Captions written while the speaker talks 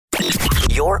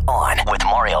You're on with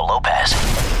Mario Lopez.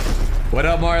 What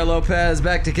up, Mario Lopez?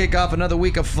 Back to kick off another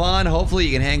week of fun. Hopefully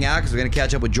you can hang out because we're going to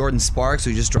catch up with Jordin Sparks,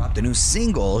 who just dropped a new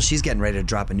single. She's getting ready to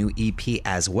drop a new EP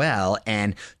as well.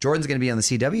 And Jordan's going to be on the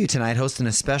CW tonight hosting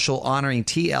a special honoring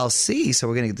TLC. So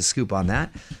we're going to get the scoop on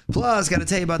that. Plus, got to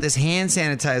tell you about this hand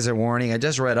sanitizer warning I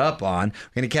just read up on.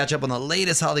 We're going to catch up on the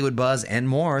latest Hollywood buzz and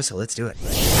more. So let's do it.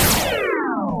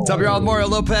 What's up, y'all? Mario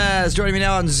Lopez. Joining me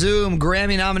now on Zoom,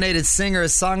 Grammy-nominated singer,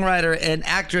 songwriter, and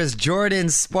actress Jordin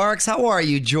Sparks. How are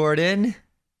you, Jordin?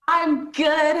 I'm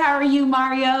good. How are you,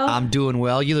 Mario? I'm doing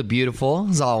well. You look beautiful,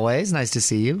 as always. Nice to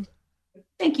see you.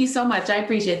 Thank you so much. I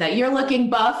appreciate that. You're looking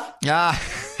buff.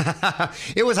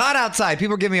 It was hot outside.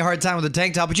 People are giving me a hard time with the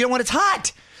tank top, but you know what? It's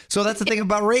hot. So that's the thing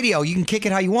about radio. You can kick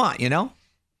it how you want, you know?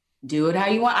 Do it how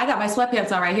you want. I got my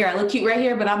sweatpants on right here. I look cute right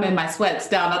here, but I'm in my sweats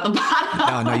down at the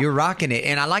bottom. No, you're rocking it.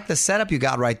 And I like the setup you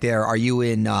got right there. Are you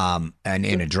in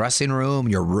a dressing room,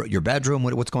 your bedroom?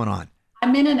 What's going on?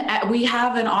 I'm we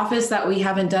have an office that we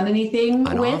haven't done anything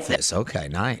with. An office. Okay,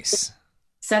 nice.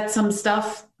 Set some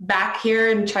stuff back here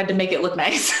and tried to make it look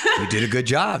nice. You did a good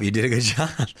job.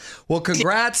 Well,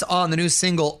 congrats on the new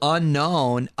single,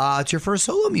 Unknown. It's your first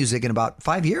solo music in about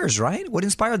 5 years, right? What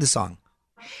inspired the song?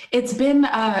 It's been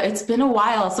a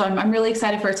while, so I'm really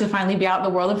excited for it to finally be out in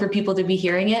the world and for people to be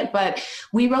hearing it. But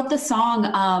we wrote the song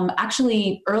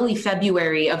actually early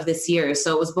February of this year,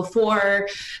 so it was before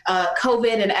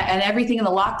COVID and everything in the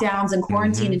lockdowns and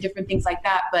quarantine and different things like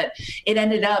that. But it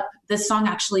ended up, this song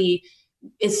actually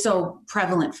is so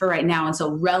prevalent for right now and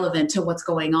so relevant to what's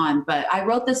going on. But I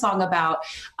wrote this song about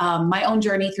my own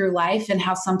journey through life and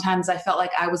how sometimes I felt like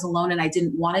I was alone and I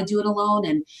didn't want to do it alone,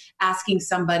 and asking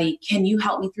somebody, can you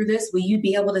help me through this? Will you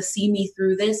be able to see me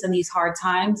through this and these hard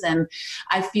times? And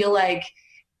I feel like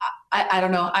I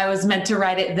don't know. I was meant to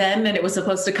write it then, and it was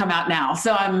supposed to come out now.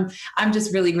 So I'm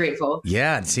just really grateful.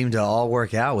 Yeah, it seemed to all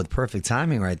work out with perfect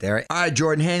timing right there. All right,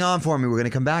 Jordin, hang on for me. We're going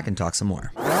to come back and talk some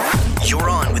more. You're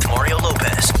on with Mario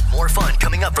Lopez. More fun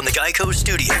coming up from the Geico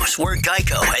Studios, where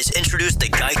Geico has introduced the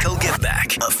Geico Give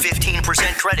Back, a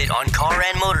 15% credit on car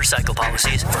and motorcycle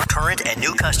policies for current and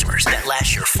new customers that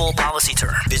last your full policy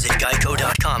term. Visit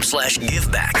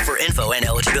geico.com/giveback for info and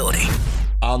eligibility.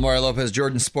 I'm Mario Lopez.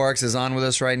 Jordin Sparks is on with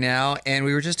us right now. And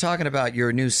we were just talking about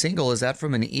your new single. Is that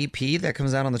from an EP that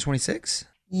comes out on the 26th?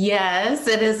 Yes,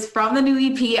 it is from the new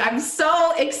EP. I'm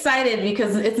so excited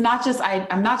because it's not just,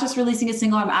 I'm not just releasing a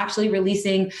single, I'm actually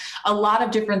releasing a lot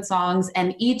of different songs,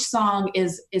 and each song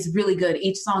is really good.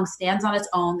 Each song stands on its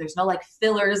own. There's no like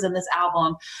fillers in this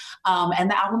album.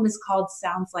 And the album is called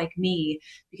Sounds Like Me,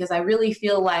 because I really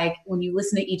feel like when you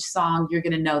listen to each song, you're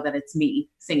going to know that it's me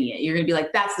singing it. You're going to be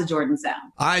like, that's the Jordin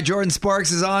sound. All right, Jordin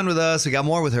Sparks is on with us. We got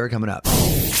more with her coming up.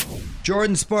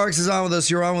 Jordin Sparks is on with us.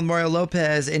 You're on with Mario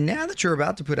Lopez. And now that you're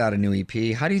about to put out a new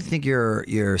EP, how do you think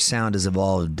your sound has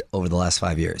evolved over the last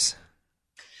 5 years?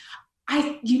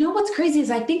 You know what's crazy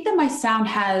is I think that my sound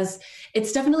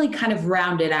it's definitely kind of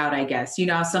rounded out, I guess. You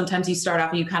know, sometimes you start off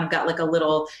and you kind of got like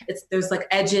there's like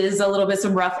edges, a little bit,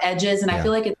 some rough edges. And I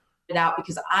feel like it's out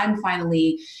because I'm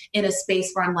finally in a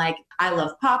space where I'm like, I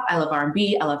love pop, I love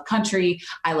R&B, I love country,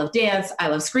 I love dance, I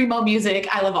love screamo music,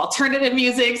 I love alternative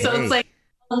music. So it's like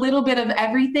a little bit of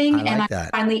everything, and I'm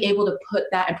finally able to put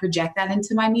that and project that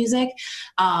into my music.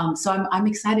 So I'm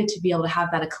excited to be able to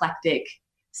have that eclectic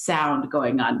sound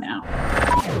going on now.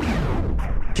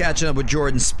 Catching up with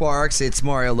Jordin Sparks, it's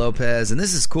Mario Lopez, and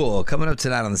this is cool. Coming up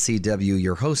tonight on the CW,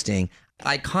 you're hosting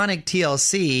Iconic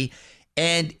TLC,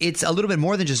 and it's a little bit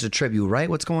more than just a tribute, right?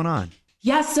 What's going on?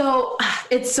 Yeah, so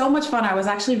it's so much fun. I was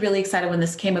actually really excited when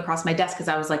this came across my desk because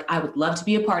I was like, I would love to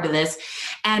be a part of this.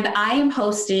 And I am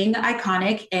hosting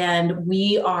Iconic, and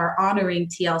we are honoring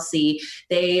TLC.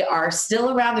 They are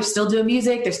still around. They're still doing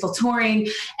music. They're still touring.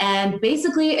 And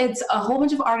basically, it's a whole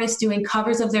bunch of artists doing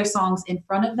covers of their songs in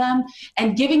front of them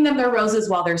and giving them their roses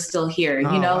while they're still here,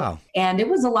 you know? Wow. And it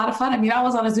was a lot of fun. I mean, I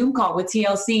was on a Zoom call with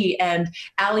TLC and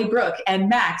Ally Brooke and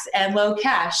Max and Lo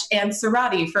Cash and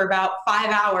Cerati for about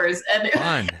 5 hours. And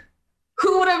fun.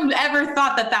 Who would have ever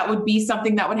thought that would be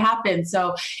something that would happen?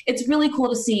 So it's really cool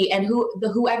to see. And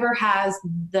whoever has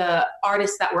the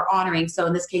artists that we're honoring, so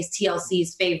in this case,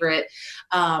 TLC's favorite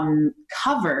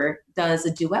cover does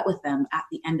a duet with them at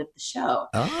the end of the show.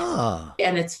 Oh.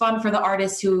 And it's fun for the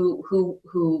artists who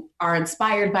are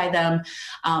inspired by them.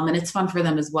 And it's fun for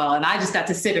them as well. And I just got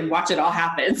to sit and watch it all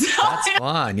happen. So. That's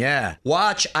fun, yeah.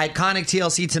 Watch Iconic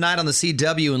TLC tonight on the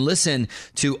CW and listen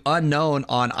to Unknown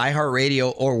on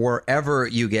iHeartRadio or wherever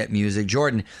you get music.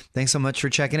 Jordin, thanks so much for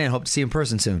checking in. Hope to see you in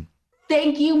person soon.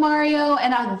 Thank you, Mario.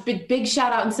 And a big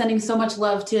shout out and sending so much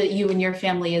love to you and your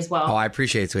family as well. Oh, I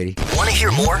appreciate it, sweetie. Want to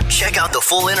hear more? Check out the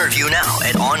full interview now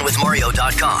at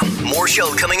OnWithMario.com. More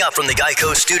show coming up from the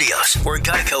Geico Studios, where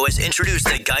Geico has introduced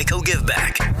the Geico Give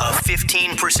Back, a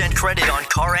 15% credit on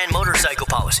car and motorcycle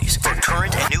policies for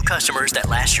current and new customers that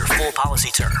last your full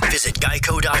policy term. Visit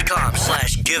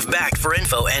Geico.com/giveback for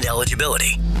info and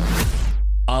eligibility.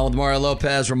 On with Mario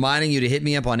Lopez, reminding you to hit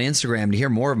me up on Instagram to hear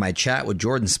more of my chat with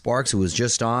Jordan Sparks, who was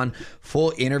just on.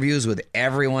 Full interviews with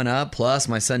everyone up, plus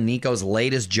my son Nico's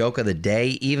latest joke of the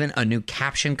day, even a new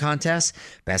caption contest.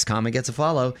 Best comment gets a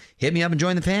follow. Hit me up and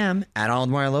join the fam at On with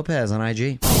Mario Lopez on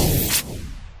IG.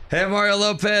 Hey, Mario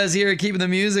Lopez here, keeping the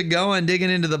music going, digging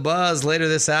into the buzz later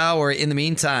this hour. In the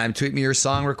meantime, tweet me your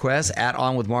song requests at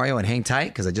On With Mario and hang tight,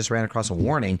 because I just ran across a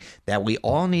warning that we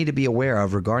all need to be aware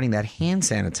of regarding that hand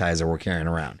sanitizer we're carrying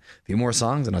around. A few more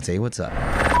songs and I'll tell you what's up.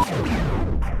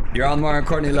 You're on Mario and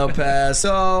Courtney Lopez.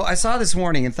 So I saw this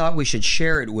warning and thought we should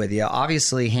share it with you.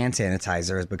 Obviously, hand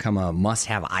sanitizer has become a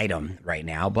must-have item right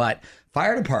now, but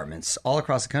fire departments all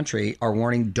across the country are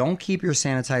warning, don't keep your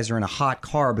sanitizer in a hot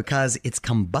car because it's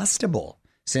combustible.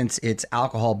 Since it's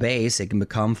alcohol-based, it can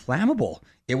become flammable.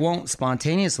 It won't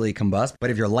spontaneously combust, but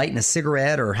if you're lighting a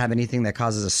cigarette or have anything that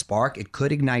causes a spark, it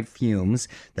could ignite fumes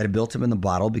that have built up in the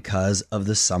bottle because of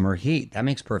the summer heat. That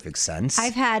makes perfect sense.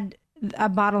 I've had a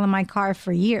bottle in my car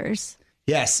for years.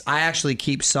 Yes, I actually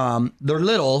keep some. They're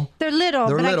little. They're little,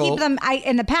 but I keep them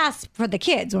in the past for the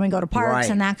kids when we go to parks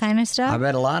and that kind of stuff. I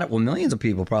bet millions of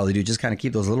people probably do, just kind of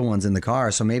keep those little ones in the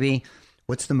car. So maybe,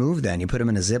 what's the move then? You put them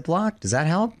in a Ziploc? Does that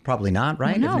help? Probably not,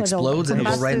 right? No, if it explodes, it'll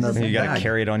go right in the You got to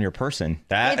carry it on your person.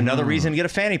 Another reason to get a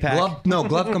fanny pack.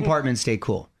 Glove compartments stay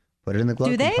cool. Put it in the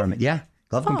glove compartment. Yeah.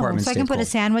 Glove compartments. So I can put a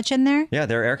sandwich in there? Yeah,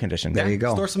 they're air conditioned. There you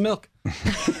go. Store some milk.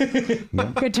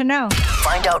 Good to know.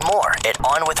 Find out more at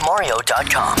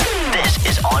OnWithMario.com. This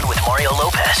is On With Mario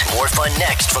Lopez. More fun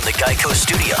next from the Geico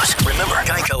Studios. Remember,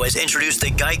 Geico has introduced the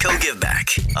Geico Give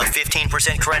Back, a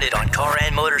 15% credit on car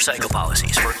and motorcycle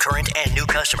policies for current and new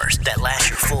customers that last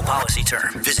your full policy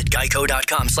term. Visit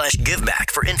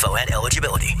Geico.com/giveback for info and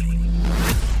eligibility.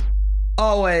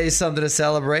 Always something to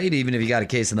celebrate, even if you got a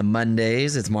case of the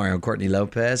Mondays. It's Mario and Courtney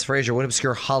Lopez. Fraser, what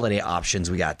obscure holiday options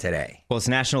we got today? Well, it's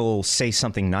National Say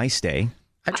Something Nice Day.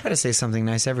 I try to say something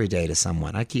nice every day to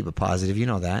someone. I keep it positive. You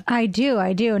know that. I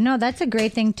do. No, that's a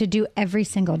great thing to do every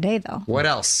single day, though. What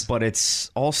else? But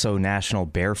it's also National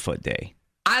Barefoot Day.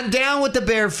 I'm down with the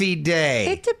bare feet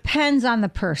day. It depends on the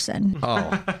person.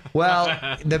 Oh,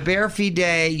 well, the bare feet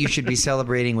day, you should be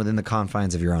celebrating within the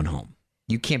confines of your own home.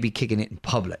 You can't be kicking it in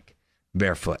public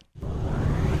barefoot.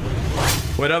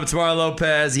 What up, it's Mario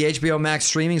Lopez. The HBO Max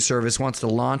streaming service wants to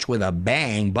launch with a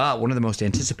bang, but one of the most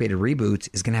anticipated reboots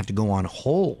is going to have to go on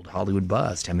hold. Hollywood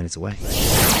Buzz, 10 minutes away.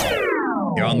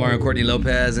 You're on Mario and Courtney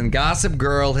Lopez, and Gossip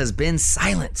Girl has been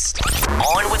silenced.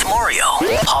 On with Mario,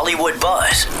 Hollywood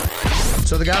Buzz.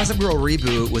 So the Gossip Girl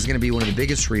reboot was going to be one of the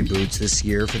biggest reboots this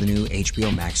year for the new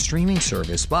HBO Max streaming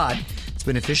service, but it's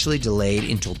been officially delayed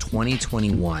until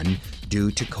 2021 due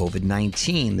to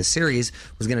COVID-19. The series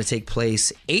was going to take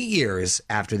place 8 years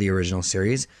after the original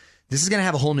series. This is going to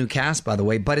have a whole new cast, by the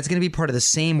way, but it's going to be part of the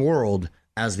same world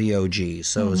as the OG.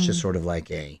 So it's just sort of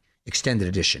like a extended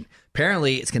edition.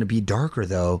 Apparently, it's going to be darker,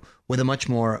 though, with a much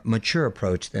more mature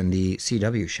approach than the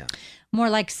CW show. More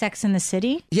like Sex and the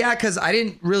City? Yeah, because I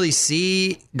didn't really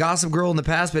see Gossip Girl in the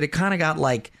past, but it kind of got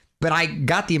like... But I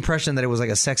got the impression that it was like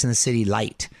a Sex and the City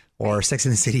light or Sex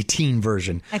and the City teen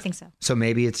version. I think so. So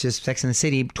maybe it's just Sex and the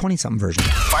City 20-something version.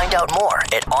 Find out more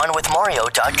at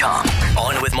OnWithMario.com.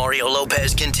 On with Mario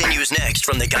Lopez continues next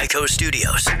from the Geico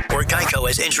Studios, where Geico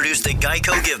has introduced the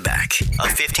Geico Give Back, a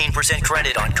 15%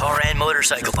 credit on car and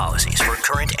motorcycle policies for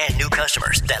current and new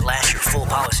customers that last your full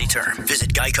policy term.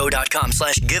 Visit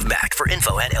Geico.com/giveback for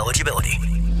info and eligibility.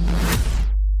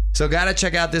 So gotta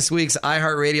check out this week's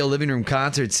iHeartRadio Living Room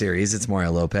Concert Series. It's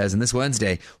Mario Lopez, and this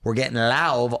Wednesday, we're getting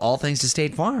live, all thanks to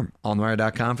State Farm. On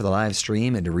Mario.com for the live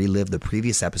stream and to relive the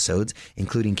previous episodes,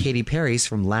 including Katy Perry's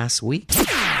from last week.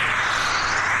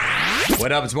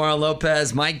 What up, it's Mario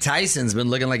Lopez. Mike Tyson's been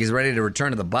looking like he's ready to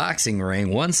return to the boxing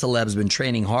ring. One celeb's been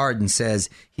training hard and says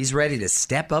he's ready to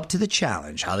step up to the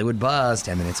challenge. Hollywood Buzz,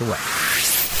 10 minutes away.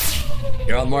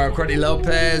 You're on Mario Courtney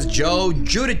Lopez. Joe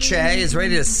Giudice is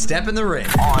ready to step in the ring.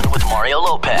 On with Mario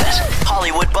Lopez,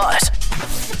 Hollywood Buzz.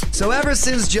 So ever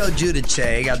since Joe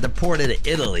Giudice got deported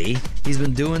to Italy, he's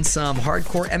been doing some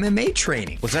hardcore MMA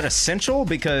training. Was that essential?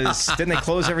 Because didn't they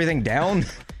close everything down?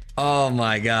 Oh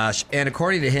my gosh. And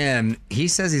according to him, he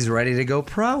says he's ready to go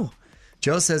pro.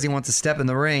 Joe says he wants to step in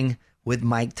the ring with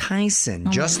Mike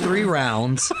Tyson. Just 3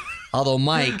 rounds. Although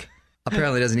Mike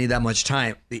apparently doesn't need that much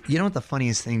time. You know what the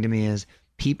funniest thing to me is?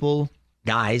 People,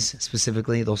 guys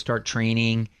specifically, they'll start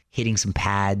training, hitting some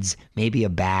pads, maybe a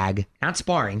bag, not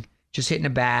sparring, just hitting a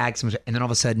bag, and then all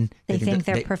of a sudden they think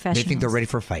they're professionals. They think they're ready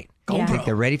for a fight. Yeah. They think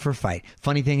they're ready for a fight.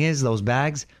 Funny thing is, those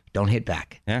bags don't hit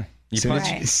back. Yeah.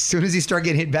 As soon as you start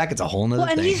getting hit back, it's a whole nother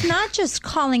thing. And he's not just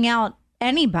calling out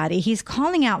anybody. He's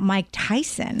calling out Mike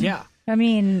Tyson. Yeah. I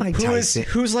mean,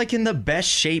 who's like in the best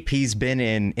shape he's been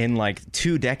in like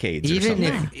 2 decades. Even or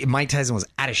something. if Mike Tyson was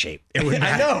out of shape, it wouldn't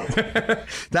matter.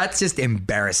 That's just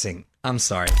embarrassing. I'm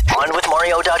sorry.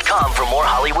 OnWithMario.com for more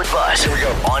Hollywood buzz. Here we go.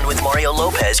 On with Mario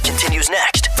Lopez continues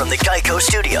next from the Geico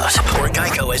Studios, where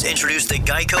Geico has introduced the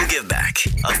Geico Give Back,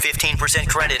 a 15%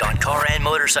 credit on car and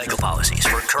motorcycle policies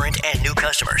for current and new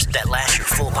customers that last your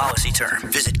full policy term.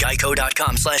 Visit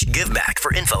geico.com/giveback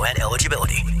for info and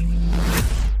eligibility.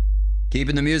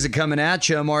 Keeping the music coming at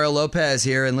you, Mario Lopez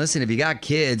here. And listen, if you got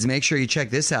kids, make sure you check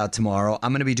this out tomorrow.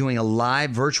 I'm going to be doing a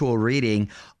live virtual reading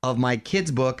of my kids'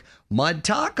 book, Mud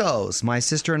Tacos. My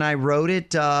sister and I wrote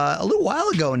it a little while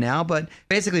ago now, but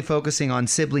basically focusing on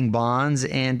sibling bonds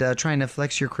and trying to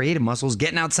flex your creative muscles,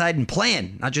 getting outside and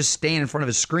playing, not just staying in front of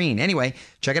a screen. Anyway,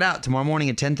 check it out tomorrow morning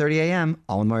at 10:30 a.m.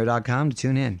 OnWithMario.com to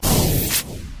tune in.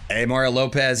 Hey, Mario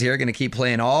Lopez here. Going to keep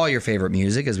playing all your favorite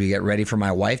music as we get ready for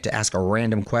my wife to ask a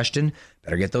random question.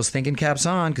 Better get those thinking caps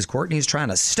on because Courtney's trying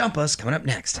to stump us coming up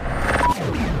next.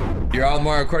 You're all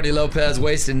Mario Courtney Lopez,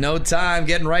 wasting no time,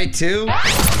 getting right to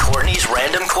Courtney's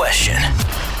random question.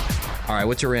 All right,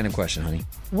 what's your random question, honey?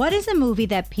 what is a movie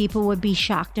that people would be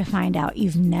shocked to find out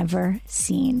you've never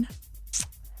seen?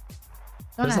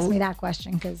 Don't ask me that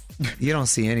question because You don't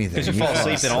see anything. You fall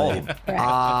asleep at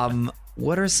all.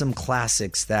 What are some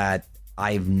classics that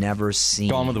I've never seen?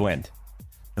 Gone with the Wind.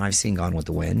 No, I've seen Gone with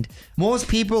the Wind. Most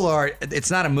people are,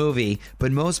 it's not a movie,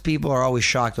 but most people are always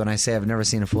shocked when I say I've never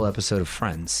seen a full episode of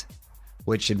Friends,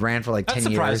 which it ran for like 10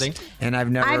 surprising. years. And I've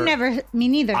never, me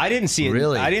neither. I didn't see it.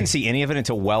 Really? I didn't see any of it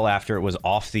until well after it was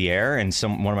off the air. And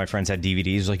one of my friends had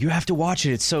DVDs. Like, you have to watch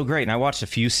it. It's so great. And I watched a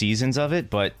few seasons of it,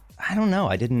 but I don't know.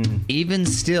 I didn't. Even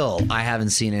still, I haven't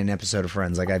seen an episode of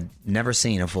Friends. Like, I've never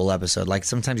seen a full episode. Like,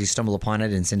 sometimes you stumble upon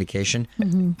it in syndication.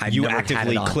 I've You never had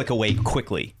actively it on. click away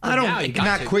quickly. I Now you don't, got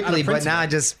not to. quickly, Out of but now I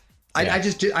just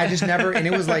never, and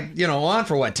it was like, on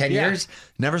for what, 10 years?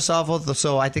 Never saw both.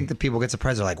 So I think that people get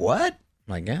surprised. They're like, what?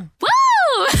 I'm like, yeah.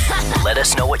 Let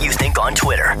us know what you think on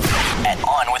Twitter at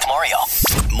On With Mario.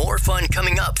 More fun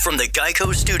coming up from the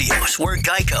Geico Studios, where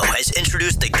Geico has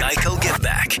introduced the Geico Give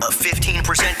Back, a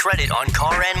 15% credit on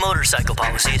car and motorcycle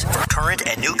policies for current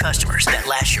and new customers that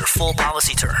last your full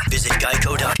policy term. Visit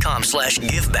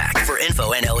geico.com/giveback for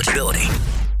info and eligibility.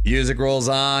 Music rolls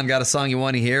on. Got a song you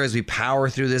want to hear as we power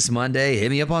through this Monday?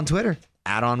 Hit me up on Twitter.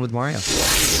 On with Mario.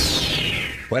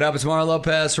 What up? It's Mario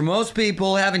Lopez. For most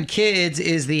people, having kids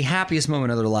is the happiest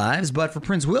moment of their lives, but for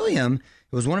Prince William,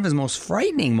 it was one of his most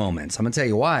frightening moments. I'm going to tell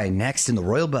you why next in the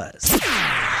Royal Buzz.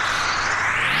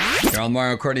 You're on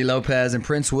Mario Courtney Lopez, and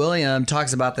Prince William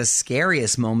talks about the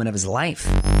scariest moment of his life.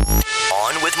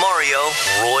 On with Mario,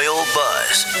 Royal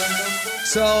Buzz.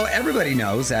 So everybody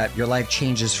knows that your life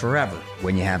changes forever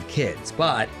when you have kids.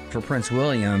 But for Prince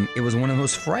William, it was one of the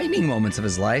most frightening moments of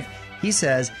his life. He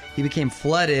says he became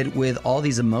flooded with all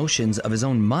these emotions of his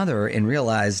own mother and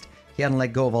realized he hadn't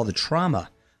let go of all the trauma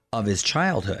of his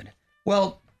childhood.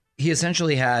 Well, he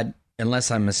essentially had,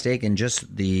 unless I'm mistaken,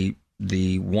 just the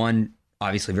one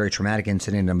obviously very traumatic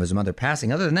incident of his mother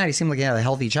passing. Other than that, he seemed like he had a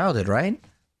healthy childhood, right?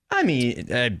 I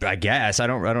mean, I guess I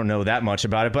don't know that much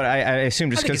about it, but I assume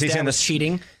just because he's in the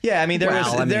cheating. Yeah, I mean, there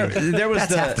was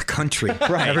that's half the country.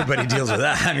 Right. Everybody deals with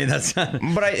that. I mean, that's not...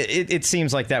 But it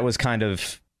seems like that was kind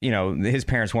of, his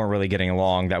parents weren't really getting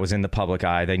along. That was in the public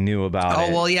eye. They knew about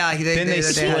it. Oh, well, yeah. Then they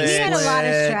split. he had a lot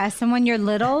of stress, and when you're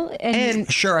little,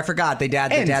 and Sure, I forgot. The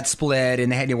dad split,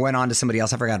 and they went on to somebody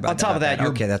else. I forgot about that. On top of that,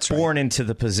 you're that's born into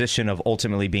the position of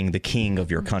ultimately being the king of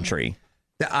your country.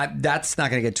 That's not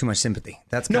going to get too much sympathy.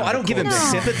 That's No, I don't give him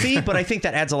sympathy, but I think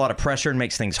that adds a lot of pressure and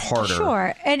makes things harder.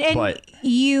 sure, and But-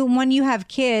 when you have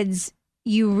kids,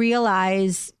 you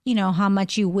realize, how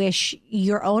much you wish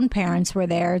your own parents were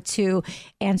there to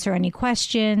answer any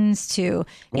questions. To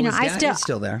He's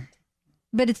still there.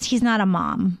 but he's not a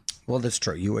mom. Well, that's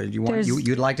true.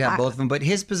 You'd like to have both of them, but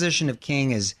his position of king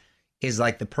is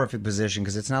like the perfect position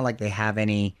because it's not like they have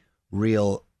any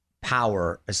real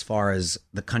power as far as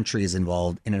the country is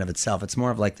involved in and of itself. It's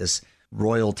more of like this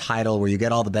royal title where you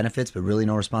get all the benefits but really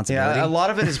no responsibility. Yeah, a lot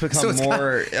of it has become it's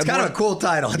more. It's kind of a cool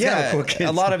title. It's kind of a cool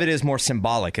a lot of it is more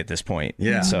symbolic at this point.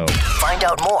 Yeah. So Find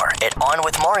out more at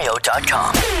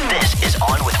OnWithMario.com. This is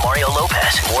On with Mario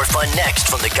Lopez. More fun next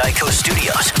from the Geico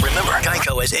Studios. Remember,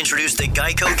 Geico has introduced the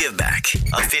Geico Give Back,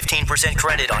 a 15%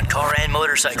 credit on car and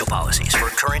motorcycle policies for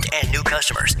current and new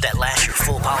customers that last your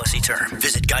full policy term.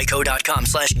 Visit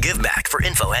geico.com/giveback for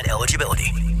info and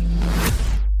eligibility.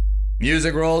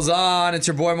 Music rolls on. It's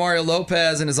your boy Mario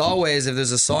Lopez. And as always, if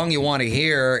there's a song you want to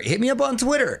hear, hit me up on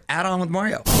Twitter,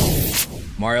 @OnWithMario.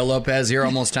 Mario Lopez here.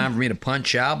 Almost time for me to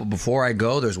punch out. But before I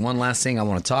go, there's one last thing I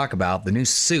want to talk about. The new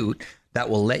suit that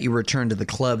will let you return to the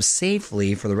club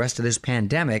safely for the rest of this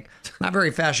pandemic. Not very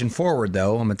fashion forward,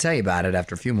 though. I'm going to tell you about it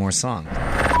after a few more songs.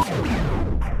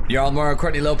 You're on Mario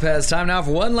Courtney Lopez. Time now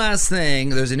for one last thing.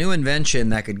 There's a new invention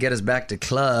that could get us back to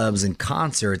clubs and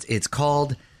concerts. It's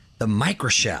called the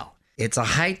Microshell. It's a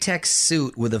high-tech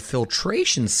suit with a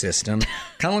filtration system.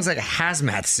 Kind of looks like a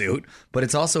hazmat suit, but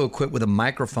it's also equipped with a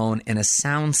microphone and a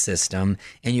sound system,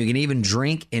 and you can even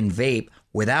drink and vape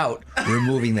without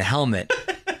removing the helmet.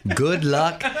 Good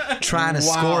luck trying to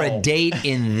score a date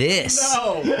in this.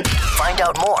 Find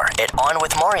out more at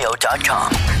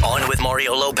OnWithMario.com. On with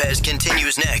Mario Lopez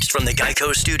continues next from the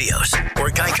Geico Studios,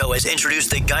 where Geico has introduced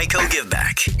the Geico Give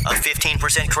Back, a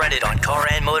 15% credit on car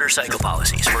and motorcycle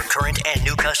policies for current and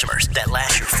new customers that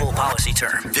last your full policy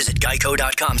term. Visit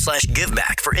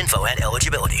geico.com/giveback for info and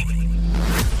eligibility.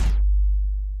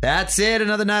 That's it.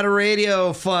 Another night of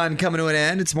radio fun coming to an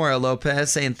end. It's Mario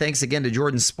Lopez saying thanks again to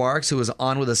Jordan Sparks, who was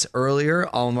on with us earlier,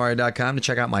 allmario.com to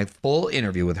check out my full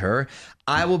interview with her.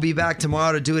 I will be back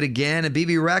tomorrow to do it again, and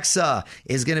BB Rexa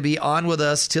is going to be on with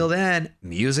us. Till then,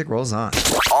 music rolls on.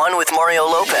 On with Mario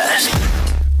Lopez.